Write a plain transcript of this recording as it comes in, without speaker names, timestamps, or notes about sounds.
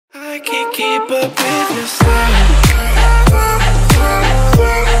can't keep up with your style.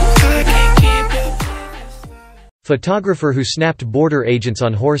 I can't keep up with your style. Photographer who snapped border agents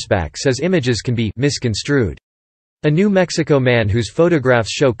on horseback says images can be misconstrued. A New Mexico man whose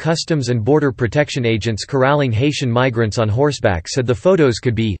photographs show Customs and Border Protection agents corralling Haitian migrants on horseback said the photos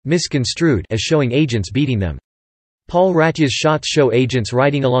could be misconstrued as showing agents beating them. Paul Ratier's shots show agents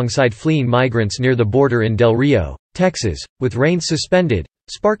riding alongside fleeing migrants near the border in Del Rio, Texas, with reins suspended,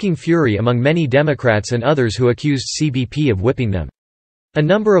 sparking fury among many Democrats and others who accused CBP of whipping them. A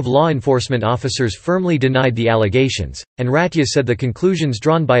number of law enforcement officers firmly denied the allegations, and Ratier said the conclusions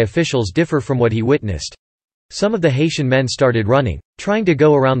drawn by officials differ from what he witnessed. Some of the Haitian men started running, trying to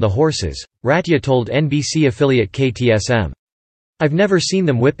go around the horses, Ratier told NBC affiliate KTSM. "I've never seen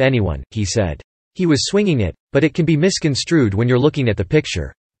them whip anyone," he said. He was swinging it, but it can be misconstrued when you're looking at the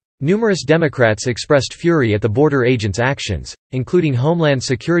picture. Numerous Democrats expressed fury at the border agents' actions, including Homeland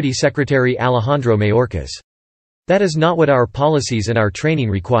Security Secretary Alejandro Mayorkas. "That is not what our policies and our training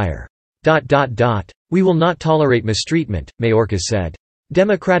require. We will not tolerate mistreatment," Mayorkas said.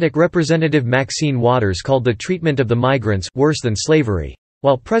 Democratic Representative Maxine Waters called the treatment of the migrants worse than slavery,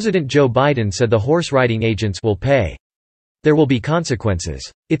 while President Joe Biden said the horse-riding agents will pay. "There will be consequences.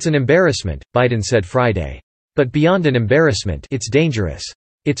 It's an embarrassment," Biden said Friday. "But beyond an embarrassment, it's dangerous.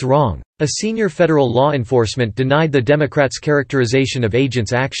 It's wrong." A senior federal law enforcement denied the Democrats' characterization of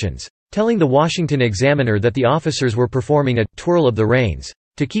agents' actions, telling the Washington Examiner that the officers were performing a twirl of the reins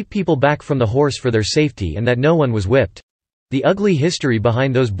to keep people back from the horse for their safety and that no one was whipped. The ugly history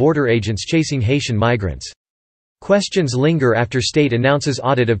behind those border agents chasing Haitian migrants. Questions linger after state announces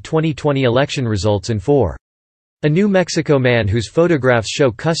audit of 2020 election results in 4. A New Mexico man whose photographs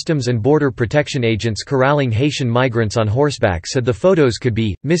show Customs and Border Protection agents corralling Haitian migrants on horseback said the photos could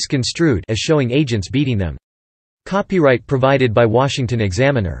be misconstrued as showing agents beating them. Copyright provided by Washington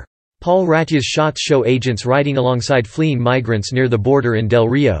Examiner. Paul Ratier's shots show agents riding alongside fleeing migrants near the border in Del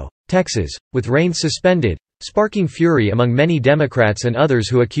Rio, Texas, with reins suspended, sparking fury among many Democrats and others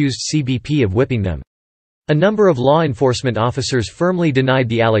who accused CBP of whipping them. A number of law enforcement officers firmly denied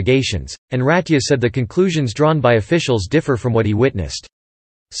the allegations, and Ratier said the conclusions drawn by officials differ from what he witnessed.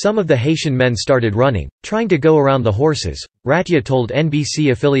 Some of the Haitian men started running, trying to go around the horses, Ratier told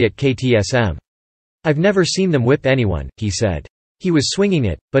NBC affiliate KTSM. "I've never seen them whip anyone," he said. He was swinging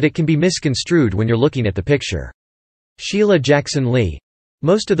it, but it can be misconstrued when you're looking at the picture. Sheila Jackson Lee.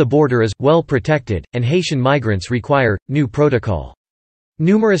 "Most of the border is well protected, and Haitian migrants require new protocol."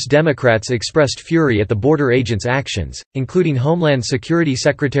 Numerous Democrats expressed fury at the border agents' actions, including Homeland Security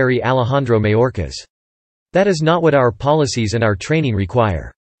Secretary Alejandro Mayorkas. "That is not what our policies and our training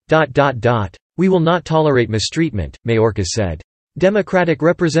require. We will not tolerate mistreatment," Mayorkas said. Democratic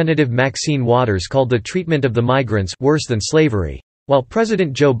Representative Maxine Waters called the treatment of the migrants worse than slavery, while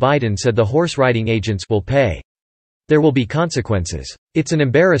President Joe Biden said the horse-riding agents will pay. "There will be consequences. It's an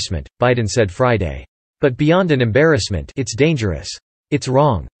embarrassment," Biden said Friday. "But beyond an embarrassment, it's dangerous. It's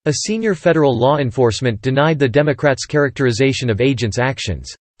wrong." A senior federal law enforcement denied the Democrats' characterization of agents'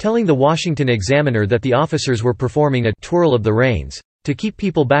 actions, telling the Washington Examiner that the officers were performing a twirl of the reins to keep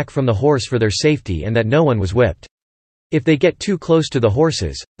people back from the horse for their safety and that no one was whipped. "If they get too close to the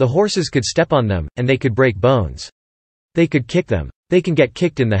horses could step on them, and they could break bones. They could kick them. They can get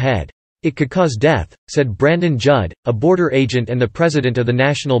kicked in the head. It could cause death," said Brandon Judd, a border agent and the president of the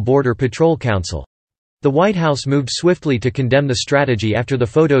National Border Patrol Council. The White House moved swiftly to condemn the strategy after the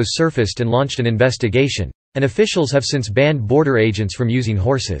photos surfaced and launched an investigation, and officials have since banned border agents from using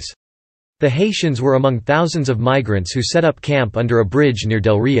horses. The Haitians were among thousands of migrants who set up camp under a bridge near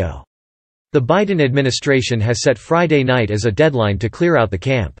Del Rio. The Biden administration has set Friday night as a deadline to clear out the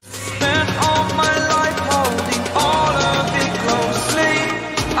camp.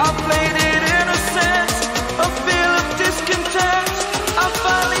 I played it innocent, a feel of discontent. I